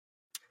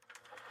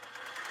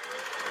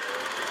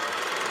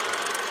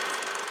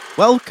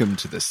Welcome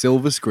to the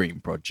Silver Screen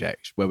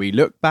Project, where we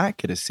look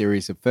back at a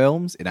series of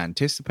films in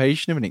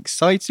anticipation of an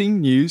exciting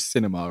new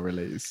cinema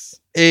release.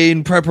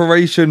 In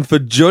preparation for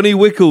Johnny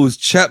Wickles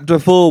Chapter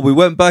 4, we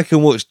went back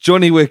and watched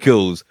Johnny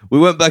Wickles. We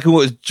went back and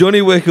watched Johnny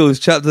Wickles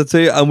Chapter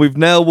 2, and we've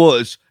now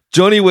watched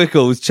Johnny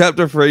Wickles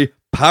Chapter 3,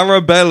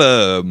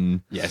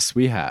 Parabellum. Yes,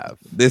 we have.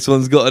 This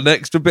one's got an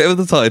extra bit of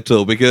the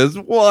title, because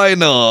why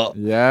not?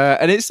 Yeah,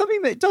 and it's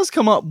something that does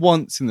come up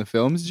once in the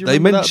films. Did you They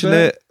remember mention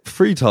that bit? it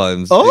 3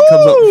 times. Oh! It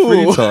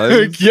comes up 3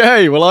 times.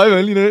 Okay, well, I've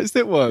only noticed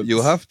it once.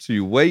 You'll have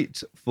to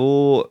wait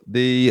for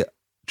the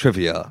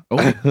trivia.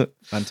 Oh,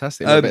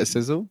 fantastic. A bit of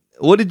sizzle.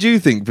 What did you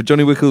think for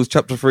Johnny Wickles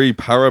Chapter 3,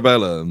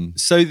 Parabellum?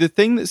 So the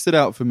thing that stood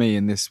out for me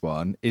in this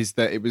one is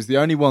that it was the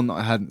only one that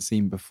I hadn't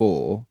seen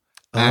before.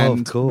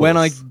 And of course. when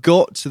I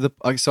got to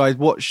so I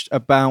watched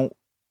about,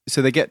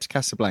 so they get to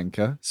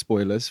Casablanca,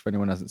 spoilers for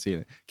anyone who hasn't seen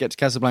it, get to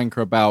Casablanca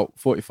about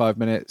 45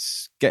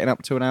 minutes, getting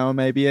up to an hour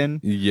maybe in,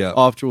 Yeah.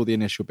 after all the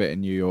initial bit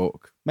in New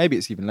York. Maybe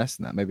it's even less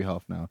than that, maybe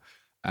half an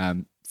hour.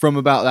 From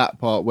about that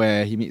part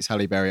where he meets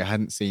Halle Berry, I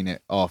hadn't seen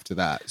it after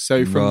that.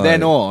 So from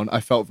then on,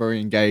 I felt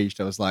very engaged.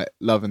 I was like,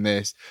 loving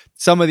this.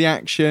 Some of the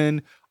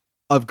action,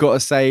 I've got to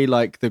say,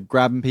 like the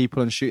grabbing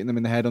people and shooting them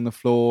in the head on the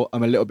floor,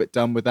 I'm a little bit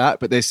done with that.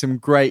 But there's some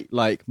great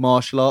like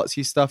martial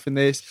artsy stuff in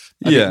this.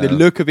 I think the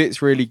look of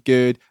it's really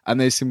good, and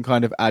there's some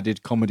kind of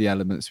added comedy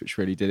elements which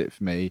really did it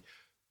for me.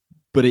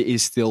 But it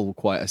is still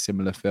quite a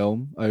similar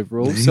film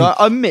overall. So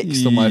I'm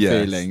mixed on my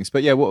feelings.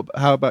 But yeah,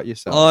 how about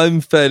yourself? I'm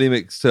fairly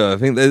mixed too. I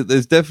think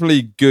there's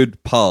definitely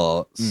good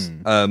parts.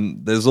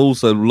 There's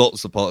also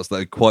lots of parts that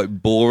are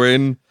quite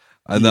boring,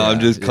 and that I'm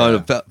just kind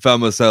of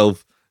found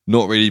myself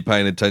not really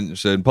paying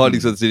attention. Partly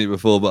because I've seen it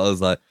before, but I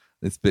was like,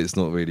 this bit's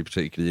not really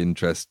particularly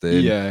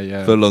interesting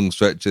for long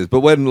stretches.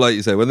 But when, like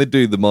you say, when they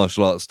do the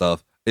martial arts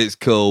stuff, it's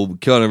cool.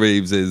 Keanu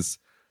Reeves is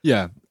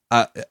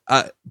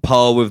at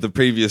par with the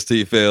previous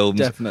 2 films.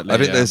 Definitely. I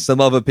think there's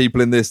some other people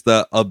in this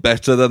that are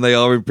better than they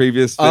are in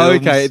previous films. Oh,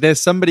 okay.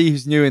 There's somebody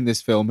who's new in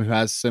this film who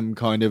has some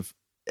kind of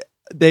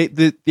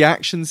the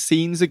action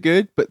scenes are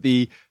good, but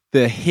the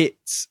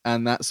hits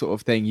and that sort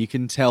of thing, you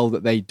can tell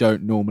that they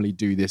don't normally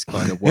do this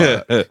kind of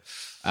work.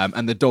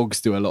 And the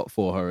dogs do a lot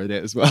for her in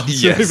it as well.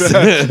 Yes.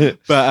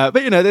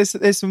 but you know,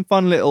 there's some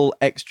fun little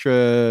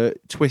extra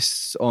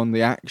twists on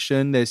the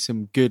action. There's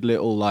some good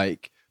little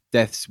like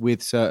deaths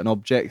with certain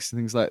objects and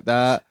things like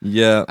that.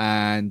 Yeah.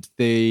 And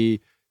the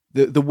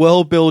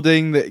world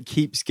building that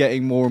keeps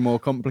getting more and more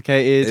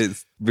complicated.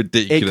 It's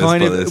ridiculous. It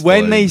kind of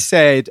when they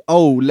said,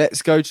 "Oh,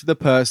 let's go to the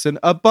person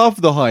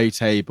above the high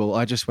table,"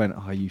 I just went,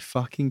 "Are you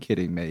fucking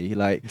kidding me?"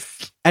 Like,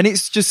 and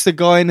it's just a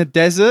guy in a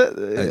desert.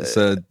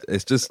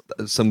 It's just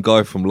some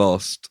guy from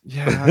Lost.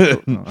 Yeah,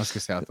 I was gonna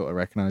say I thought I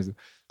recognised him.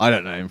 I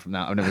don't know him from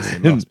that. I've never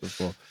seen Lost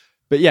before.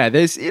 But yeah,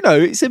 there's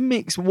it's a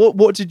mix.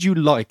 What did you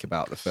like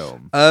about the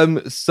film?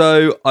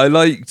 So I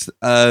liked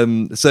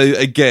so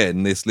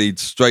again, this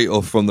leads straight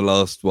off from the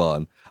last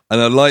one. And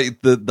I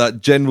liked that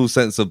general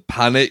sense of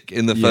panic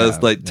in the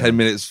first 10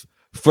 minutes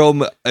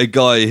from a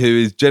guy who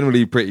is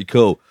generally pretty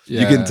cool.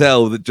 Yeah. You can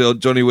tell that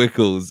Johnny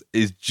Wickles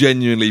is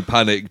genuinely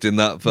panicked in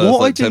that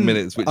first 10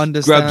 minutes, which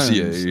grabs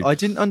you. I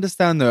didn't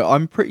understand though.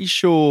 I'm pretty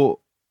sure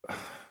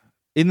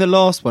in the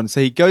last one,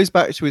 so he goes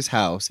back to his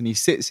house and he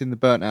sits in the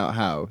burnt out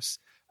house.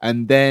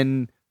 And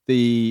then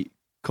the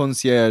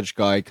concierge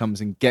guy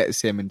comes and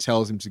gets him and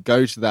tells him to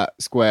go to that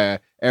square.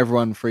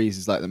 Everyone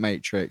freezes like the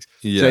Matrix.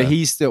 Yeah. So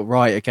he's still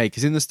right. Okay.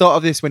 Because in the start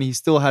of this, when he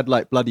still had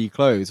like bloody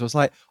clothes, I was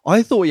like,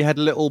 I thought he had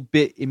a little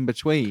bit in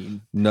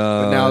between.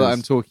 No. But now that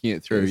I'm talking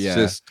it through,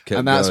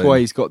 and that's going. why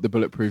he's got the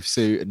bulletproof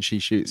suit and she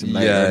shoots him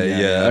later.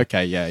 Yeah.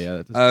 Okay.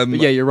 Yeah. But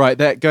yeah, you're right.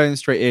 That going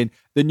straight in.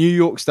 The New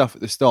York stuff at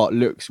the start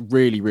looks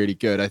really, really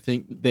good. I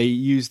think they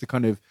use the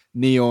kind of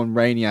neon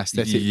rainy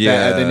aesthetic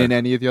better than in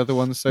any of the other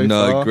ones so far.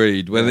 No,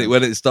 agreed. When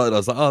it started, I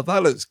was like, oh,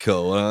 that looks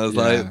cool. And I was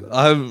like,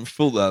 I haven't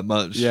thought that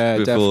much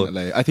before.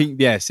 Definitely. I think,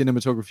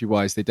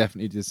 cinematography-wise, they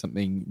definitely did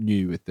something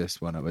new with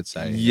this one, I would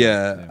say.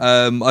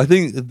 I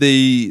think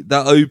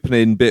that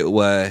opening bit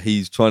where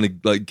he's trying to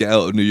like get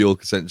out of New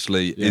York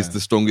essentially is the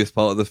strongest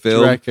part of the film.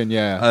 Do you reckon?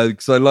 Yeah.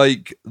 Because I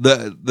like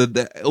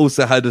that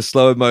also had a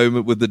slower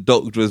moment with the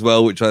doctor as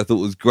well, which I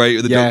thought was great.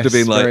 With the doctor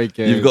being like,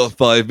 "You've got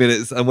 5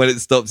 minutes," and when it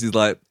stops, he's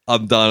like,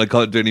 "I'm done. I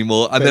can't do any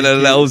more." And then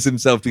allows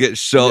himself to get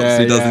shot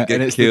so he doesn't get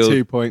and it's killed. The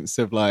 2 points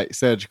of like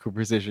surgical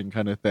precision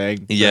kind of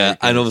thing. Yeah,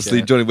 and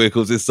obviously Johnny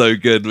Wickles is so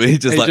good. He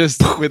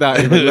just without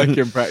even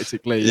looking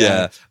practically.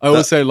 I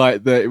also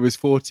like that it was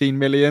 14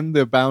 million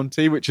the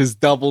bounty, which has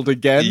doubled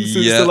again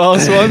since the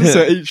last one.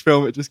 So each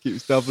film it just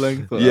keeps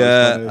doubling.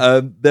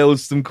 There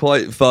was some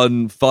quite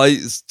fun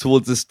fights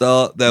towards the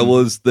start. There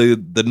was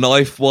the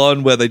knife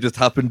one where they just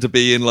happened to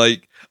be in like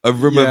a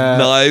room of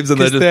knives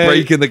and they're just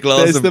breaking the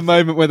glass. There's the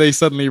moment where they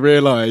suddenly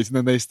realise and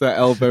then they start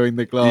elbowing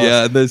the glass.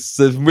 Yeah, and there's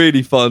some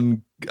really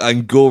fun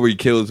and gory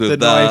kills with the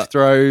that. knife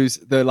throws,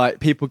 the like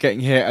people getting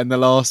hit, and the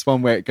last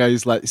one where it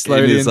goes like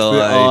slowly in his into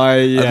the eye.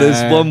 Yeah. And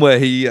there's one where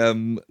he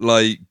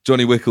like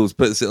Johnny Wickles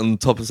puts it on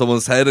top of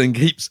someone's head and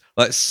keeps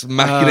like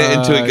smacking it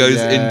until it goes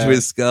into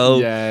his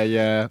skull.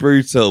 Yeah.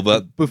 Brutal.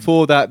 But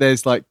before that,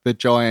 there's like the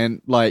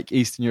giant like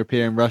Eastern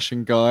European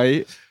Russian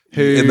guy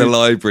who in the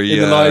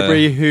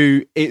library,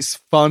 who it's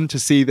fun to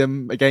see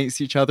them against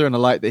each other, and I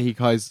like that he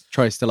tries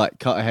to like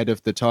cut ahead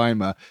of the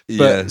timer,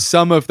 but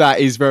some of that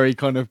is very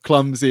kind of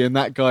clumsy, and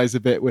that guy's a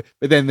bit but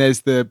then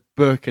there's the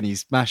book and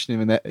he's smashing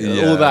him, and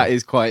all that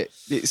is quite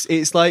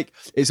it's like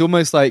it's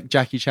almost like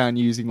Jackie Chan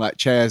using like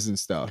chairs and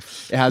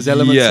stuff. It has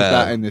elements of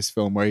that in this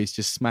film where he's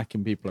just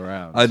smacking people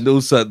around. And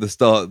also at the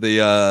start,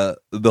 the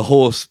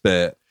horse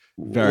bit,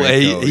 where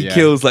he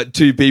kills like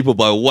 2 people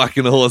by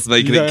whacking the horse,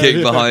 making it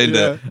kick behind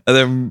it, and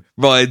then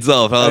rides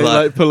off. I was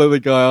like pulling the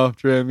guy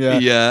after him,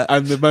 yeah,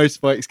 and the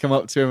motorbikes come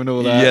up to him and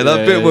all that. Yeah,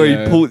 that bit where he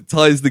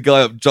ties the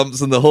guy up,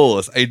 jumps on the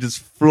horse, and he just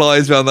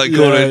flies around that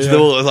corner into the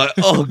water. I was like,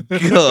 oh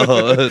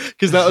god,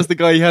 because that was the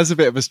guy. He has a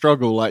bit of a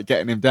struggle, like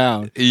getting him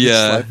down.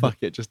 Yeah, like, fuck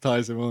it, just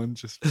ties him on.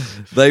 Just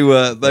they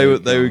were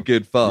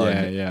good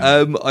fun.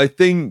 Yeah. I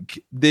think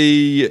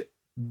the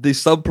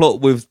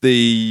subplot with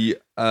the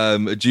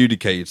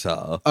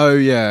adjudicator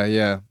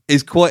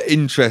is quite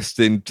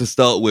interesting to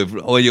start with,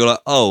 when you're like,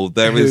 oh,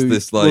 there is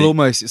this like, well,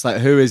 almost it's like,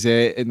 who is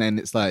it, and then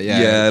it's like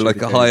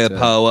like a higher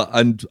power,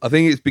 and I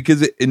think it's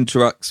because it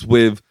interacts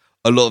with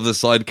a lot of the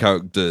side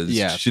characters.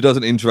 She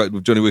doesn't interact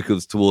with Johnny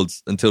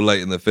Wickles until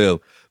late in the film,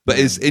 but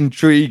it's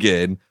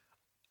intriguing.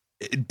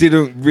 It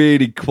didn't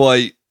really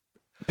quite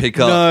pick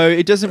up. No,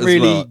 it doesn't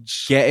really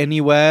much. get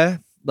anywhere.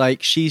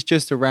 Like, she's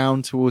just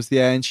around towards the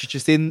end.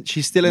 She's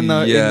still in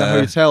the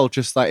hotel,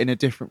 just like in a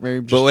different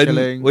room, just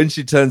chilling. When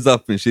she turns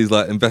up and she's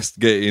like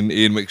investigating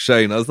Ian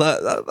McShane, I was like,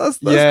 that's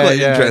quite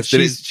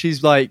interesting.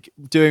 She's like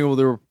doing all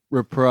the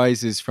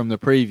reprises from the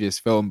previous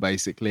film,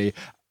 basically.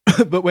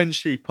 But when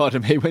she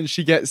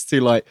gets to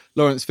like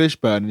Lawrence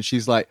Fishburne and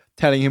she's like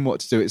telling him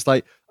what to do, it's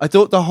like, I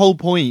thought the whole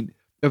point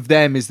of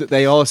them is that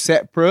they are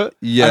separate.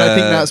 And I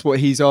think that's what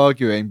he's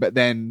arguing. But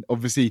then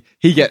obviously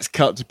he gets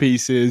cut to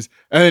pieces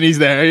and then he's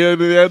there.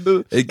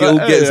 It all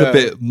gets a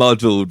bit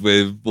muddled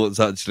with what's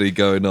actually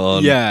going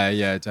on.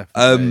 Yeah,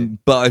 definitely.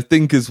 But I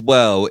think as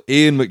well,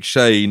 Ian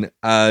McShane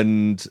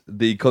and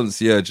the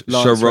concierge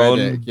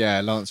Sharon,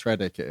 Lance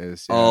Reddick it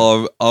is,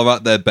 are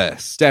at their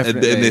best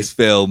definitely in this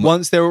film.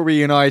 Once they're all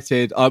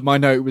reunited, my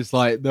note was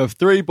like, the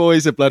 3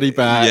 boys are bloody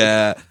bad.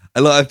 Yeah.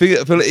 And like, I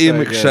feel like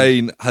Ian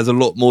McShane has a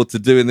lot more to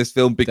do in this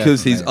film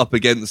because he's up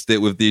against it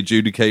with the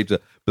adjudicator.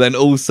 But then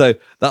also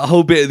that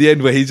whole bit at the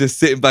end where he's just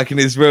sitting back in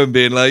his room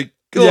being like,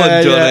 go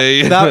on,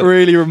 Johnny. Yeah. That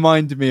really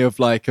reminded me of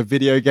like a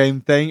video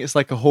game thing. It's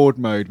like a horde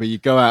mode where you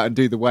go out and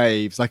do the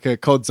waves, like a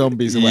COD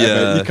Zombies or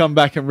whatever. Yeah. You come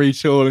back and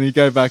retool and you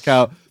go back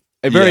out.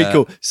 Very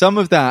cool. Some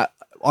of that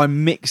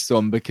I'm mixed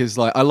on because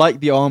like I like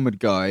the armored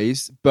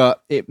guys,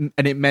 but it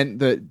meant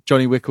that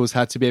Johnny Wickles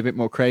had to be a bit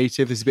more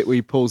creative. There's a bit where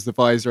he pulls the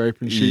visor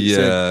open, shoots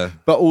him.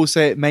 But also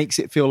it makes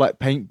it feel like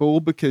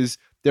paintball because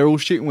they're all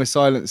shooting with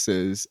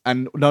silencers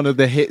and none of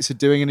the hits are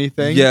doing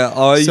anything.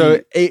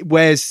 So it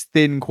wears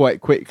thin quite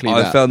quickly.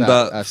 I found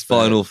that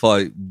final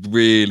fight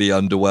really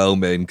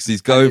underwhelming because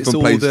he's going from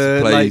place to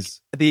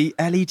place. Like, the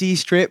LED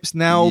strips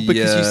now,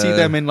 because you see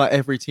them in like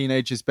every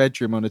teenager's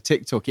bedroom on a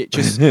TikTok. It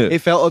just it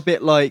felt a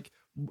bit like,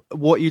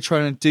 what are you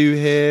trying to do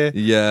here?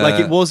 Like,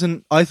 it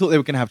wasn't, I thought they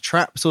were going to have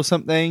traps or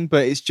something,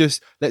 but it's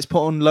just, let's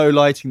put on low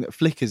lighting that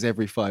flickers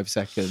every 5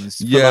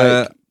 seconds.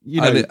 If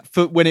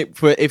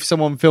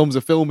someone films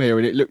a film here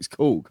and it looks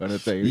cool, kind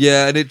of thing.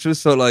 Yeah, and it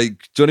just felt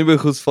like Johnny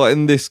Wickles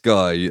fighting this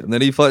guy, and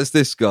then he fights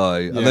this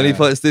guy, and then he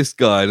fights this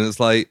guy, and it's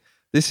like,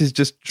 this is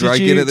just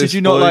dragging at this Did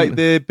you not like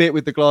the bit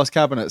with the glass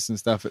cabinets and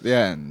stuff at the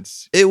end?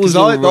 It was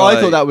I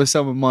thought that was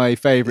some of my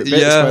favourite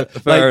bits. Yeah,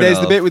 there's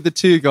the bit with the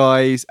 2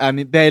 guys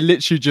and they're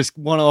literally just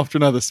one after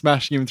another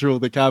smashing him through all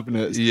the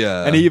cabinets.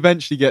 Yeah. And he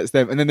eventually gets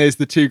them. And then there's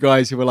the 2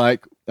 guys who were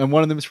like, and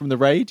one of them is from The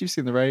Raid. You've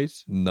seen The Raid?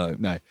 No.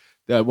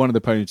 One of the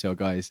ponytail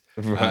guys.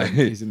 Right.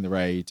 He's in The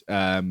Raid.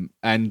 And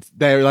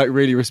they're like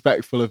really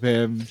respectful of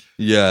him.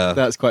 Yeah.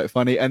 That's quite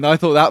funny. And I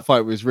thought that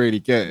fight was really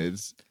good.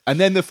 And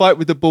then the fight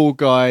with the bald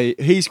guy,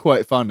 he's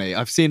quite funny.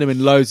 I've seen him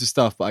in loads of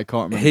stuff, but I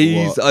can't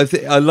remember what.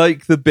 I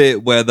like the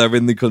bit where they're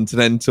in the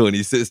Continental and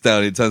he sits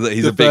down and it turns out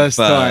he's a big first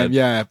fan.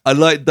 Time, I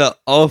like that.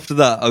 After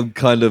that, I'm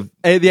kind of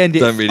at the end.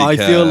 I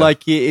care. feel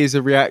like it is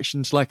a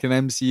reaction to like an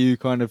MCU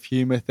kind of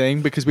humor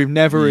thing because we've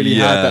never really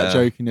had that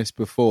jokiness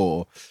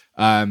before.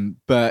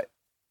 But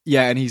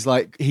yeah, and he's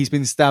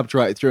been stabbed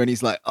right through, and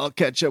he's like, "I'll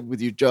catch up with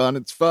you, John.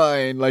 It's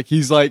fine."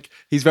 He's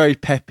very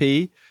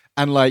peppy.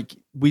 And like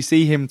we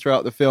see him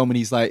throughout the film, and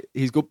he's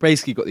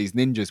basically got these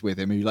ninjas with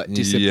him who like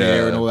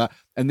disappear and all that,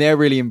 and they're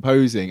really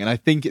imposing. And I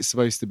think it's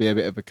supposed to be a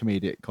bit of a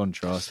comedic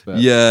contrast, but I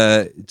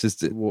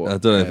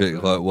don't know if it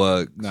quite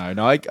works.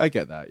 No, I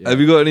get that. Yeah.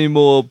 Have you got any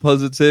more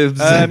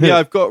positives?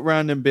 I've got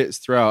random bits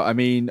throughout. I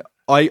mean,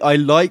 I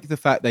like the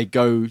fact they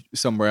go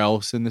somewhere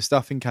else, and the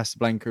stuff in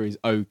Casablanca is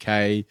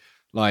okay.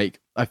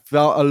 Like I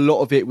felt a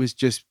lot of it was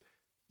just.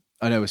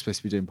 I know we're supposed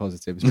to be doing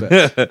positives,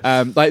 but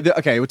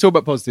okay, we'll talk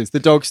about positives. The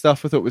dog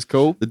stuff I thought was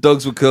cool. The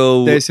dogs were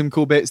cool. There's some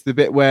cool bits. The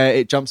bit where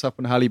it jumps up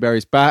on Halle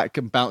Berry's back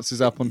and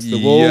bounces up onto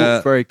the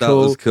wall. Very cool.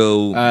 That was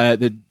cool.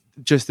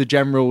 The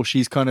general,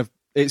 she's kind of,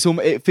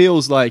 it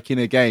feels like in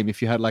a game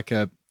if you had like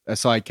a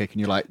sidekick and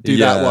you're like, do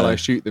that while I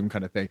shoot them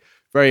kind of thing.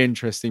 Very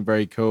interesting,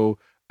 very cool.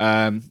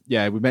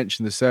 We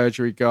mentioned the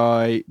surgery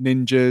guy,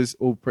 ninjas,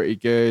 all pretty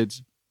good.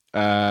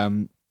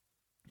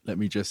 Let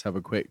me just have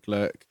a quick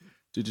look.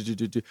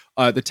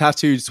 The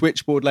tattooed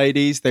switchboard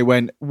ladies, they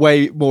went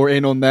way more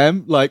in on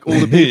them. Like all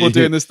the people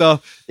doing the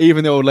stuff,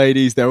 even the old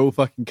ladies, they're all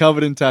fucking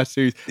covered in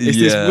tattoos. It's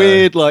this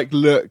weird like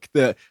look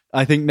that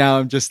I think now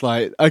I'm just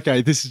like,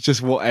 okay, this is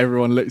just what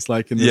everyone looks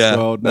like in this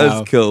world now.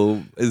 That's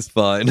cool. It's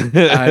fine.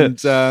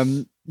 And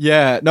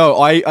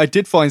I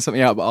did find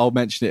something out, but I'll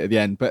mention it at the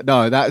end. But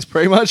no, that's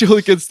pretty much all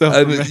the good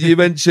stuff. You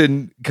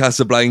mentioned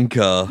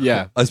Casablanca.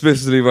 Yeah. I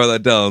specifically wrote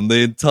that down.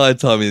 The entire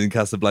time in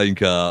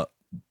Casablanca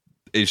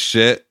is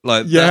shit.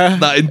 Like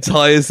that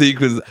entire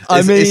sequence.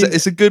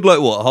 It's a good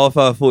half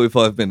hour,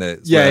 45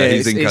 minutes. Yeah,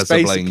 he's in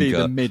Casablanca. Basically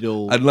the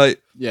middle. And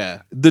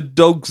the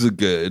dogs are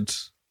good.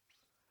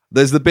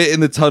 There's the bit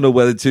in the tunnel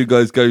where the two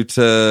guys go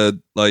to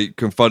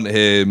confront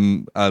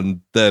him,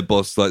 and their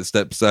boss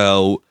steps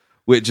out,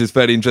 which is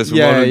fairly interesting.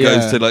 One of them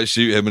goes to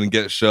shoot him and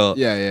gets shot.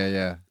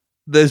 Yeah.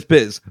 There's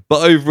bits,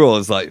 but overall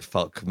it's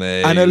fuck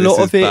me. And a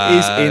lot of it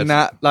bad. is in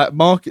that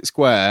Market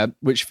Square,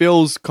 which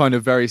feels kind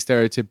of very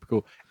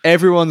stereotypical.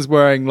 Everyone's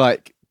wearing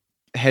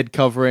head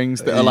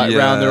coverings that are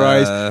round their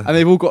eyes, and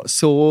they've all got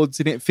swords,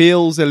 and it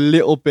feels a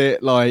little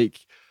bit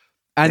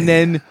and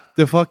then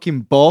the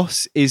fucking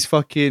boss is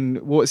fucking,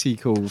 what's he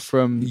called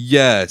from?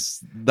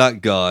 Yes,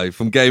 that guy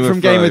from Game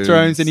of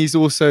Thrones, and he's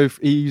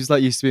used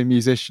to be a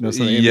musician or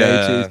something in the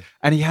 80s,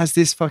 and he has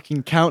this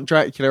fucking Count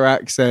Dracula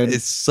accent.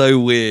 It's so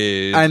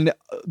weird. And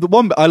the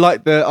one I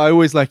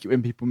always like it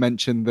when people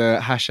mention the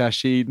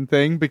Hashashin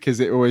thing, because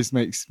it always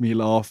makes me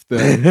laugh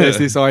that there's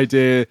this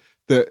idea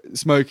that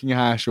smoking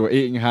hash or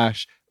eating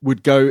hash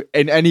would go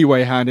in any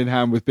way hand in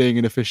hand with being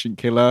an efficient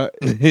killer.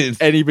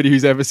 Anybody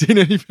who's ever seen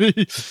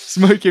anybody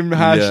smoking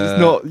hash is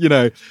not,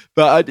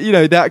 but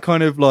that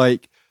kind of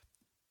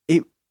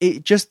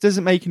it just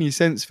doesn't make any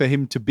sense for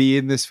him to be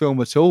in this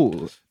film at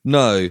all.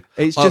 No.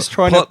 It's just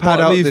trying to pad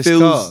out this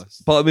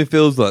cast. Part of me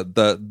feels like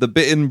the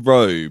bit in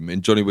Rome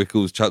in Johnny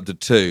Wickles chapter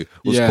 2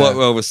 was quite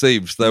well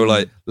received. So they were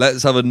like,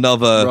 let's have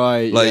another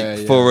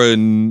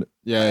foreign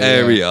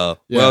area.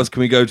 Where else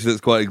can we go to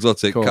that's quite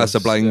exotic?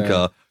 Casablanca.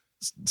 Yeah.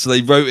 So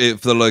they wrote it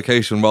for the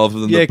location rather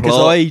than the plot. Yeah,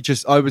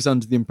 because I was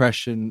under the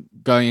impression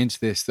going into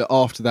this that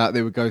after that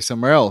they would go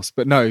somewhere else.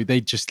 But no,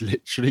 they just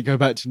literally go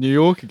back to New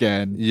York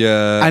again.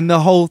 Yeah. And the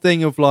whole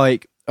thing of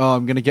I'm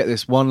going to get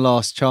this one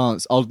last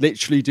chance. I'll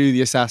literally do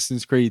the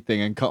Assassin's Creed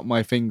thing and cut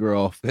my finger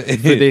off for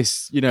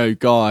this,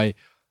 guy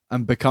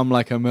and become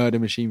a murder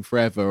machine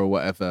forever or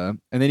whatever.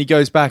 And then he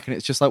goes back and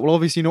it's just well,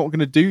 obviously you're not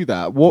going to do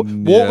that. What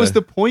was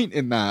the point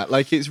in that?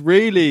 It's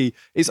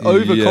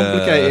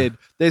overcomplicated.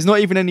 There's not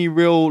even any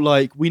real,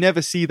 we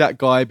never see that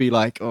guy be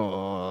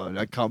oh,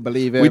 I can't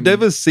believe it. We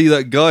never see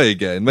that guy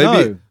again.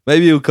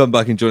 Maybe he'll come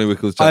back in Johnny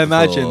Wickles chapter 4. I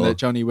imagine that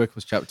Johnny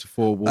Wickles chapter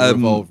 4 will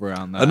revolve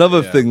around that.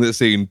 Another thing that's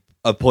seen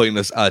a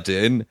pointless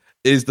add-in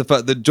is the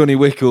fact that Johnny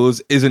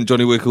Wickles isn't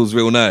Johnny Wickles'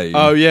 real name.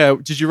 Oh, yeah.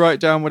 Did you write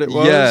down what it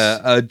was? Yeah,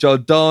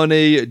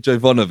 Jordani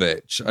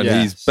Jovanovic, and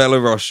he's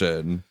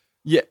Belarusian.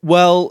 Yeah,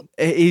 well,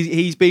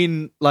 he's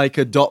been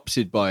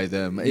adopted by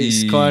them.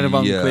 It's kind of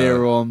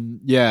unclear on,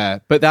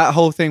 but that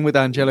whole thing with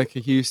Angelica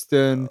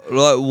Houston,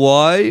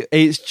 why?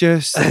 It's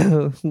just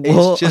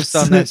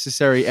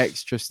unnecessary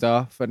extra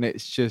stuff, and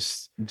it's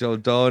just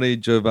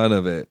Jordani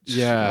Jovanovic.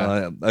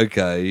 Yeah.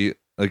 Okay.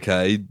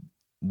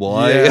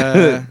 Why?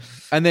 Yeah.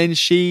 And then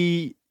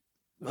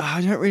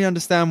I don't really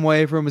understand why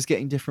everyone was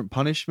getting different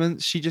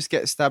punishments. She just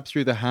gets stabbed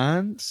through the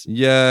hands.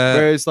 Yeah.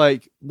 Whereas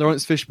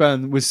Lawrence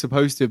Fishburne was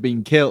supposed to have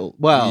been killed.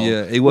 Well,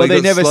 he got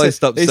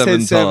sliced up 7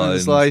 times. 7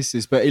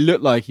 slices, but it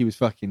looked like he was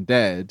fucking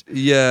dead.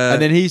 Yeah.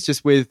 And then he's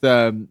just with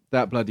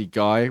that bloody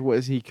guy. What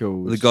is he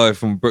called? The guy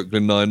from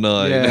Brooklyn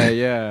Nine-Nine.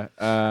 Yeah.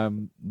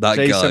 That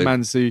Jason guy.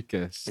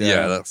 Mantzoukas.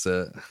 Yeah, that's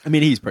it. I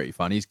mean, he's pretty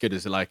fun. He's good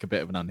as a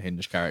bit of an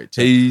unhinged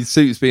character. He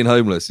suits being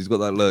homeless. He's got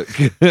that look.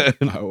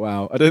 Oh,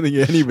 wow. I don't think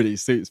anybody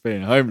suits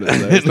being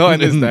homeless, though. It's not in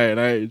this day and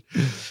age.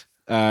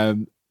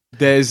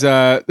 There's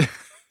I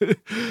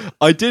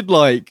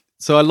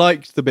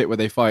liked the bit where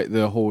they fight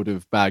the horde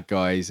of bad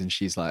guys, and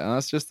she's like, oh,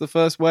 that's just the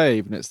first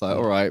wave, and it's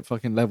all right,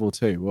 fucking level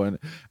 2,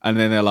 and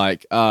then they're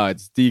like,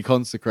 it's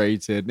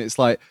deconsecrated, and it's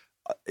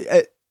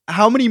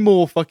how many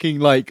more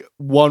fucking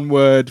one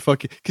word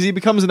fucking, because he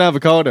becomes an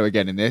avocado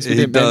again in this. We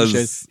didn't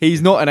mention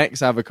he's not an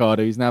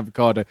ex-avocado, he's an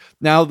avocado.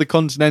 Now the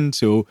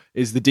Continental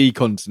is the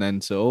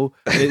decontinental.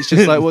 It's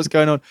just what's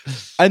going on?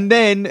 And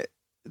then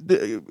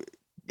Ian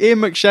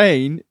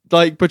McShane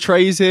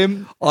betrays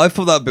him. I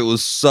thought that bit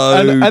was so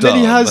and then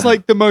he has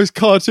the most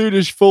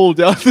cartoonish fall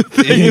down the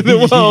thing in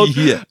the world.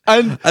 Yeah.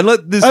 And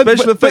the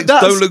special effects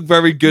don't look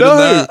very good in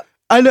that.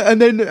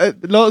 And then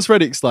Lance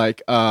Reddick's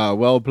like,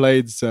 well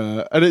played,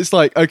 sir. And it's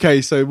like,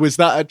 okay, so was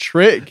that a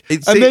trick?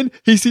 Then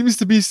he seems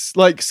to be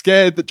like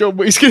scared that John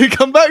Wick's going to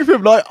come back for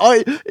him. Like,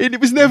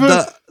 it was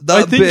never.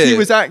 I think he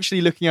was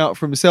actually looking out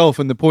for himself.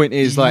 And the point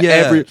is, like,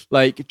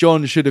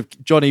 Johnny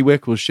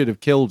Wickles should have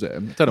killed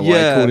him. I don't know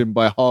why I called him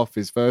by half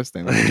his first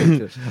name.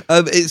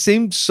 It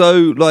seemed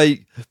so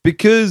like,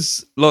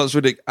 because Lance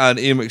Reddick and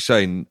Ian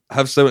McShane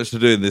have so much to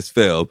do in this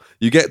film,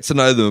 you get to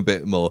know them a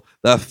bit more.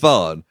 They're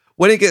fun.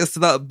 When it gets to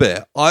that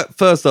bit, I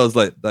was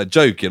like, they're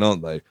joking,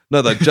 aren't they?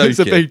 No, they're joking. It's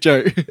a big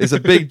joke. It's a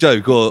big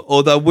joke,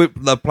 or they're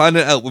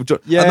planning it out with John.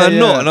 Yeah, and they're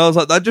not. And I was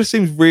like, that just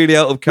seems really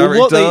out of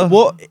character.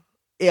 What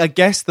I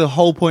guess the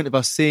whole point of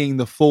us seeing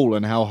the fall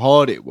and how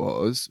hard it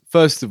was,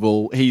 first of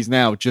all, he's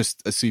now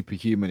just a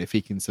superhuman if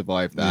he can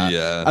survive that.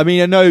 Yeah. I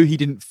mean, I know he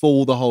didn't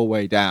fall the whole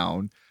way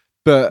down,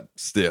 but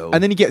still.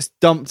 And then he gets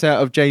dumped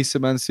out of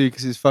Jason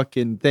Mantzoukas'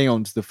 fucking thing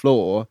onto the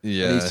floor.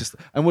 Yeah.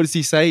 And what does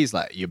he say? He's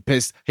like, you're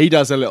pissed. He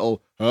does a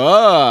little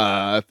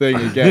thing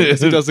again.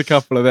 'Cause he does a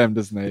couple of them,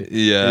 doesn't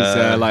he?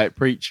 Yeah. He's like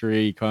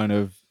preachery kind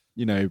of,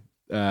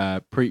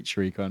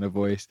 preachery kind of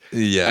voice.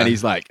 Yeah. And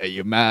he's like, are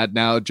you mad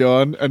now,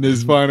 John? And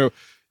his final,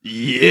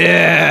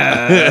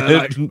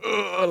 yeah. The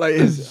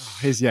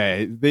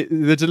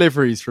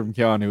deliveries from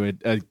Keanu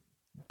are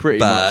pretty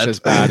much as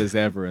bad as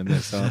ever in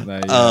this, aren't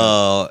they?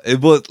 Oh, it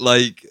was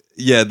like,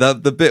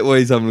 the bit where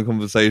he's having a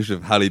conversation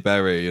with Halle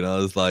Berry, and I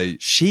was like,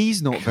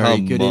 she's not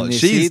very good in this.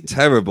 She's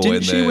terrible in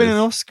this. Didn't she win an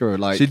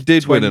Oscar she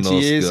did win an Oscar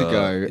years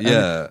ago?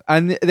 Yeah.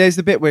 And there's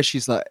the bit where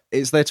she's like,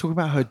 they're talking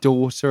about her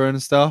daughter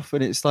and stuff,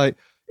 and it's like,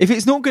 if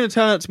it's not going to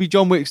turn out to be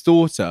John Wick's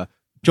daughter,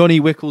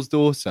 Johnny Wickles'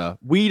 daughter,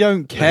 we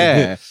don't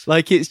care.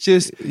 Like, it's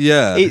just...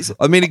 Yeah.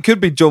 I mean, it could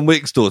be John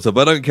Wick's daughter,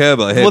 but I don't care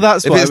about him. Well,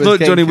 that's why if it's not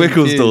Johnny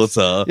Wickles'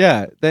 daughter...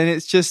 Yeah, then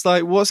it's just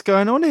like, what's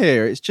going on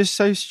here? It's just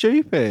so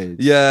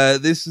stupid. Yeah,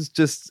 this is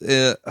just...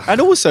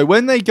 And also,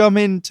 when they come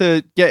in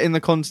to get in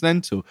the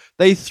Continental,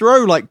 they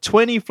throw like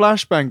 20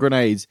 flashbang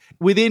grenades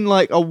within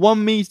like a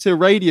 1 meter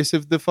radius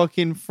of the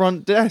fucking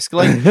front desk.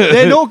 Like,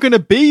 they're not going to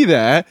be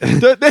there.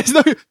 There's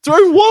no...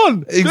 Throw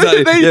one!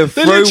 Exactly. They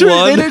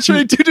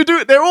literally do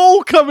it. They're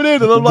all coming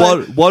in, and I'm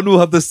like, one will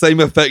have the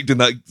same effect in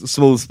that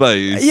small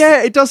space.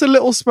 Yeah, it does a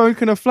little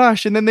smoke and a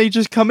flash, and then they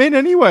just come in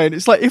anyway. And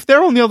it's like, if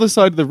they're on the other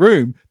side of the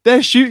room,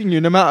 they're shooting you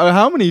no matter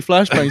how many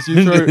flashbangs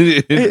you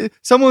throw.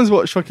 Someone's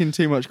watched fucking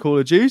too much Call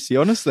of Duty.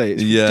 Honestly,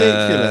 it's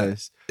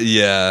ridiculous.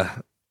 Yeah.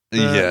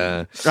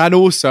 And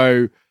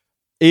also,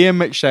 Ian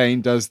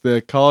McShane does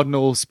the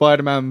Cardinal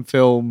Spider-Man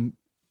film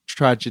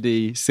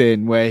tragedy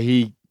sin where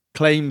he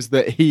claims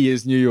that he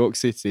is New York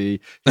City.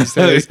 He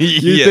says,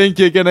 you think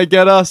you're going to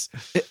get us?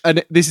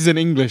 And this is an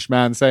English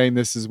man saying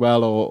this as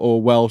well,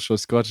 or Welsh or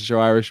Scottish or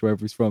Irish,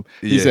 wherever he's from.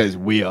 He says,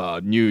 we are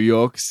New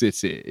York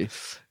City.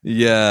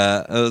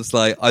 Yeah, it's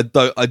like, I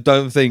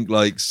don't think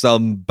like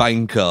some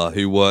banker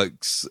who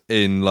works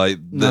in like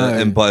the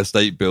Empire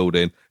State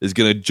Building is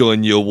going to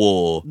join your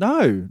war.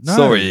 No.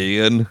 Sorry,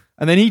 Ian.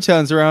 And then he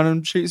turns around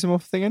and shoots him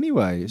off the thing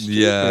anyway. It's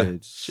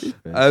stupid.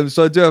 Stupid.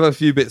 So I do have a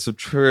few bits of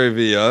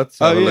trivia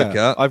to have a look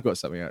at. I've got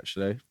something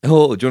actually.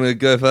 Oh, do you want to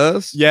go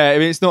first? Yeah, I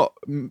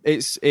mean,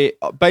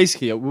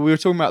 basically, we were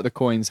talking about the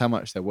coins, how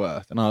much they're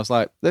worth. And I was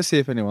like, let's see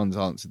if anyone's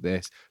answered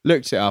this.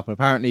 Looked it up, and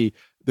apparently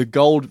the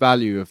gold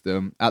value of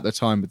them at the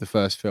time of the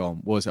first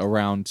film was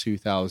around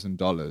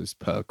 $2,000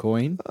 per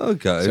coin.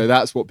 Okay. So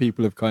that's what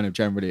people have kind of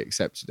generally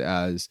accepted it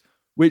as.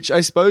 Which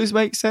I suppose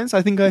makes sense.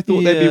 I thought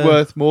they'd be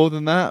worth more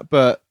than that,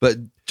 but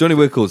Johnny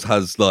Wickles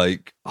has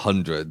like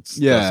hundreds,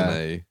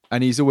 doesn't he?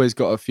 And he's always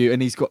got a few,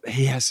 and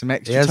he has some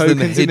extra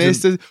tokens in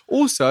this.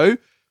 Also,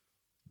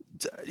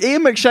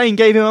 Ian McShane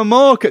gave him a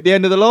mark at the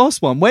end of the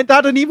last one. That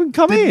didn't even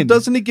come in.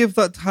 Doesn't he give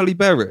that to Halle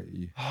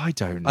Berry? I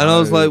don't know. And I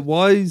was like,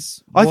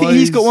 I think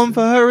he's got one for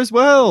her as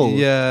well.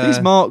 Yeah. These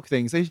mark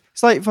things.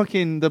 It's like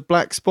fucking the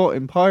black spot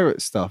in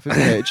pirate stuff,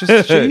 isn't it? It's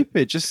just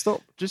stupid. Just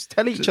stop. Just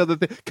tell each other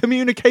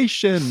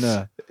communication.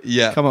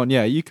 Yeah. Come on.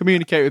 Yeah. You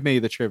communicate with me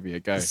the trivia.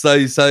 Go. So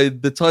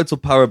the title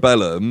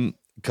Parabellum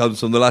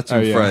comes from the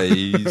Latin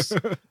phrase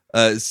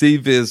si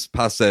vis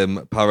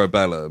pacem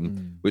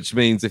parabellum, which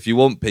means if you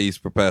want peace,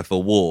 prepare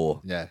for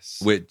war. Yes.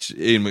 Which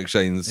Ian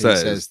McShane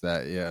says. He says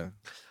that, yeah.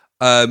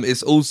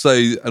 It's also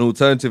an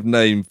alternative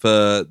name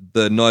for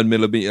the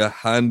 9mm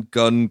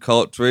handgun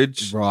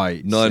cartridge.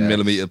 Right.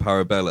 9mm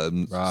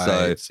Parabellum.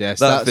 Right. So yes,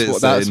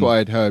 that's what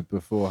I'd heard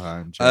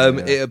beforehand.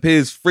 It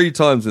appears 3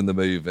 times in the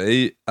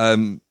movie.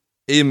 Ian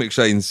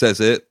McShane says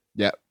it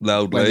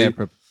loudly. When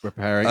they're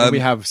preparing. And we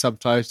have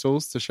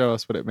subtitles to show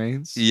us what it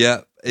means.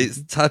 Yeah.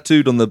 It's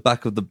tattooed on the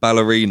back of the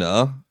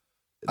ballerina.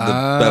 The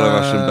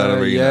Belarusian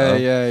ballerina.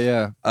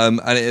 Yeah. And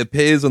it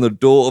appears on the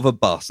door of a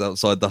bus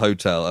outside the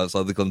hotel,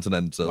 outside the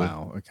Continental.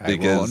 Wow, okay.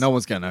 Well, no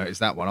one's going to notice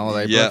that one, are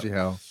they? Yeah. Bloody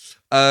hell.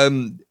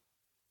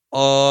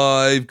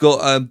 I've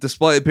got,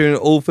 despite appearing in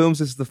all films,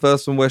 this is the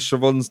first one where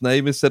Sharon's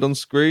name is said on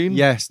screen.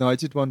 Yes, no, I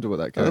did wonder what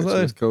that character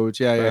was called.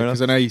 Yeah,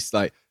 because I know he's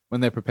like,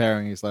 when they're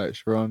preparing, he's like,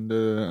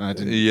 Sharonda, and I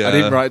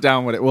didn't write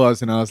down what it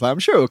was, and I was like, I'm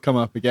sure it'll come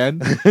up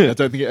again. I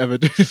don't think it ever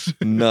did.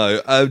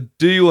 No.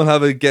 Do you want to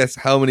have a guess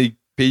how many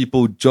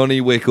people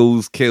Johnny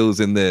Wickles kills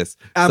in this.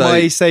 Am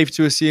I safe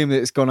to assume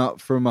that it's gone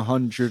up from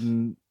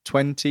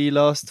 120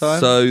 last time?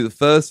 So the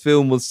first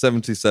film was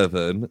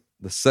 77.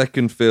 The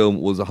second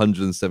film was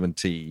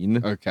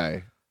 117.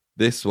 Okay.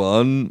 This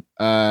one,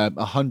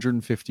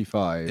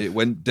 155. it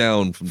went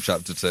down from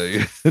chapter 2.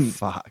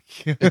 Fuck.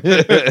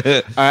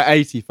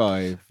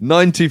 85.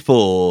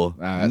 94.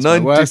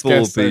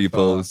 94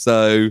 people.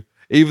 So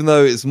even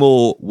though it's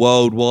more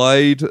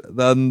worldwide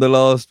than the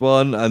last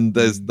one, and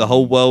there's the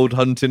whole world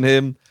hunting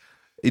him,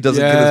 he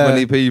doesn't kill as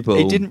many people.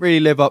 It didn't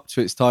really live up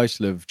to its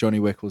title of Johnny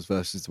Wickles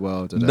versus the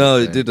world. No,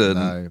 it didn't.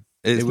 No.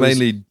 It's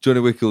mainly Johnny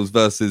Wickles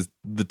versus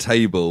the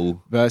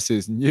table.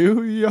 Versus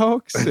New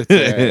York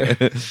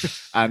City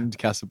and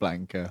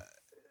Casablanca.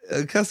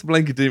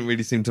 Casablanca didn't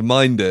really seem to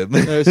mind him. No,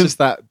 it's just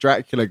that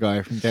Dracula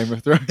guy from Game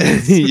of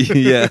Thrones.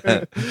 Yeah.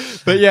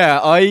 But yeah,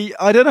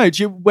 I don't know.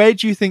 Where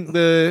do you think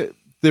the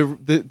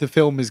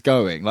film is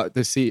going? Like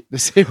the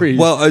series?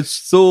 Well, I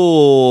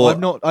saw... I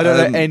don't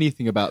know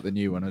anything about the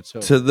new one at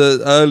all.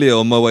 Earlier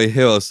on my way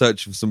here, I was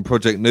searching for some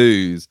Project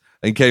News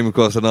and came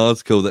across an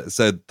article that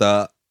said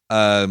that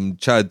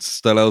Chad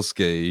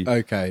Stahelski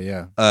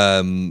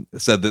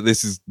said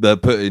that they're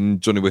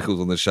putting Johnny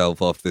Wickles on the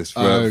shelf after this for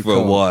a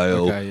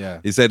while. Okay, yeah.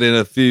 He said in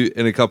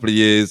a couple of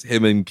years,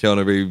 him and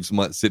Keanu Reeves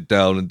might sit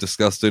down and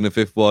discuss doing a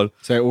fifth one.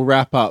 So it will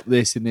wrap up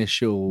this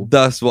initial.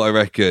 That's what I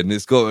reckon.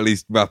 It's got to at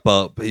least wrap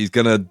up. He's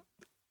gonna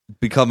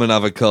become an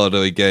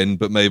avocado again,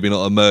 but maybe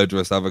not a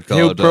murderous avocado.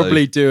 He'll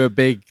probably do a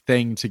big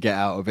thing to get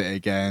out of it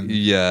again.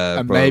 Yeah,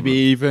 and maybe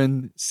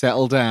even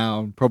settle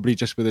down, probably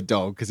just with a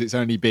dog, because it's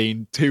only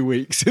been 2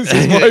 weeks since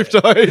his wife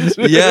died.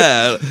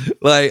 Yeah,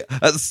 like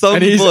at some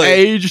point, and he's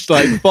aged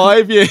like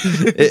 5 years.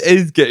 It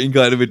is getting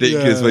kind of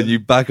ridiculous when you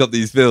back up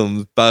these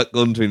films back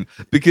onto him,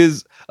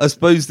 because I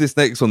suppose this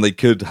next one they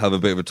could have a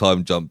bit of a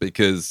time jump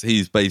because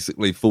he's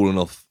basically fallen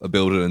off a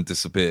building and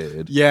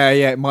disappeared. Yeah,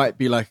 it might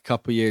be like a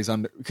couple of years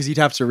under, because he'd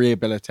have to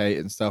rehabilitate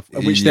and stuff,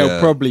 which they'll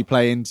probably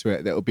play into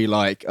it. That'll be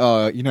like,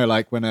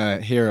 like when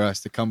a hero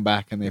has to come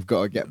back and they've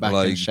got to get back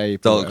in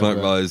shape. Dark Knight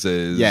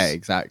Rises. Yeah,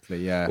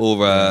 exactly. Yeah.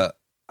 Or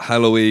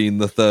Halloween,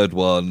 the third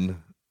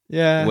one.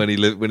 Yeah, when he's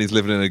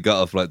living in a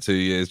gutter for like 2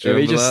 years.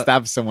 He just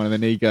stabs someone and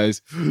then he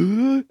goes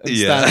and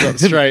stands up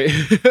straight.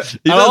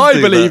 And I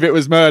believe it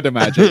was murder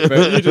magic,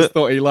 but you just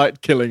thought he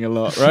liked killing a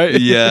lot, right?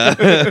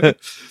 Yeah,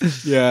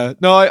 yeah.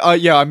 No,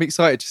 I'm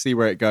excited to see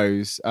where it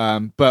goes.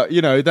 But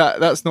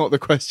that's not the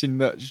question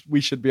that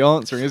we should be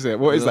answering, is it?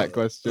 What is that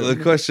question? The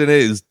question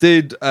is: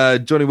 did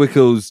Johnny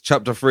Wickles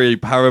Chapter 3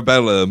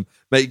 Parabellum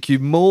make you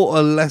more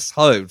or less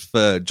hyped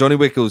for Johnny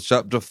Wickles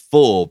Chapter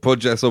 4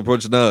 Project or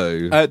Project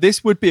No?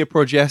 This would be a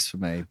Project for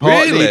me,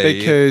 partly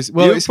because you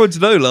were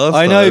Project No last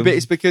time. I know, but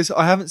it's because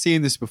I haven't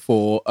seen this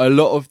before. A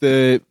lot of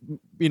the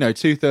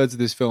 2/3 of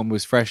this film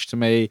was fresh to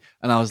me,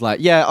 and I was like,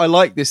 yeah, I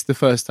like this the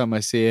first time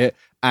I see it.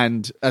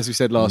 And as we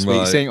said last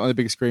week, seeing it on the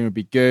big screen would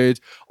be good.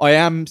 I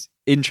am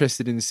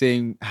interested in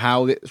seeing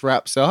how this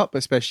wraps up,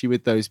 especially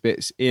with those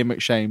bits. Ian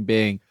McShane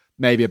being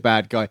maybe a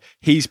bad guy.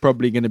 He's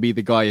probably going to be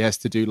the guy who has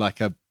to do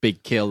like a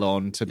big kill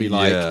on to be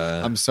like,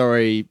 I'm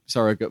sorry,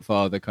 surrogate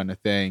father kind of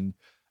thing.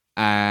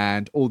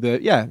 And all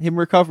him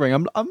recovering.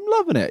 I'm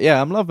loving it.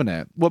 Yeah, I'm loving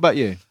it. What about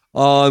you?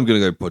 I'm going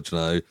to go Project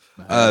No.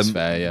 That's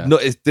fair, yeah.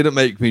 It didn't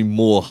make me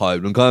more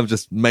hyped. I'm kind of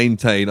just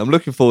maintain. I'm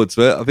looking forward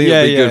to it. I think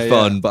it'll be good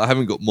fun, but I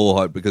haven't got more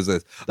hyped because of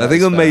this. I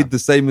think I made the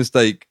same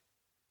mistake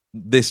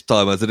this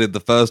time as I did the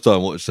first time I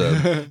watched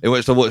them, in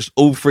which I watched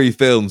all 3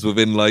 films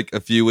within like a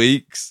few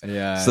weeks.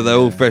 So they're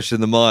all fresh in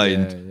the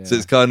mind. So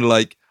it's kind of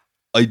like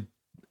I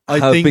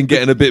have been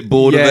getting a bit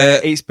bored of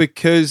it. It's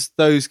because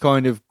those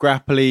kind of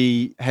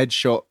grapply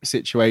headshot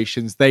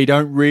situations, they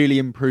don't really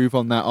improve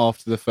on that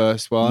after the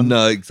first one.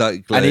 No,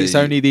 exactly. And it's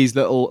only these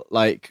little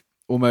like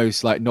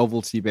almost like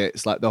novelty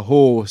bits, like the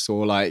horse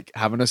or like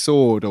having a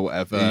sword or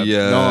whatever,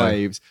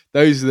 knives.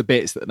 Those are the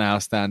bits that now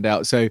stand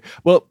out. So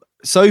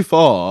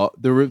far,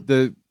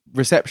 the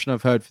reception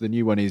I've heard for the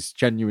new one is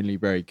genuinely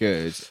very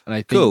good. And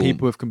I think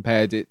people have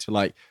compared it to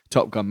like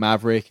Top Gun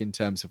Maverick in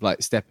terms of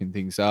like stepping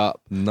things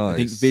up. Nice. I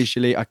think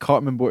visually, I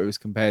can't remember what it was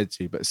compared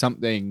to, but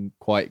something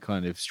quite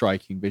kind of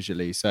striking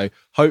visually. So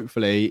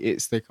hopefully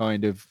it's the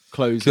kind of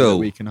closer that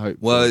we can hope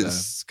for. Well,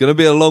 it's going to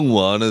be a long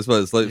one as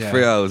well. It's like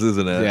 3 hours,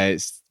 isn't it? Yeah,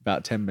 it's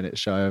about 10 minutes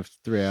shy of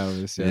 3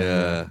 hours.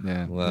 Yeah.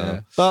 Wow.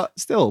 Yeah. But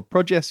still,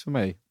 Project for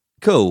me.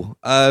 Cool.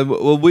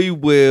 Well, we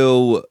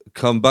will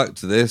come back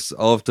to this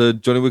after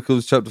Johnny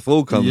Wickles Chapter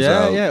 4 comes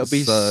out. Yeah, it'll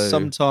be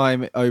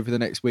sometime over the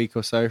next week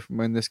or so from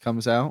when this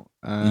comes out,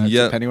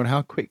 depending on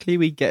how quickly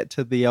we get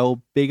to the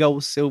big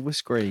old silver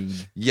screen.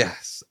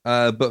 Yes.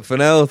 But for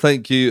now,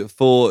 thank you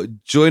for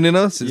joining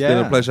us. It's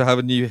been a pleasure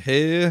having you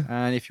here.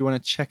 And if you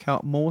want to check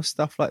out more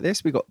stuff like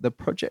this, we got the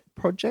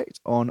Project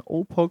on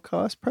all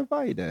podcast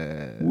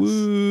providers.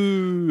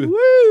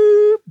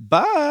 Woo!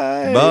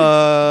 Bye!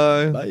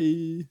 Bye!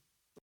 Bye!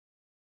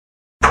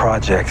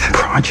 Project.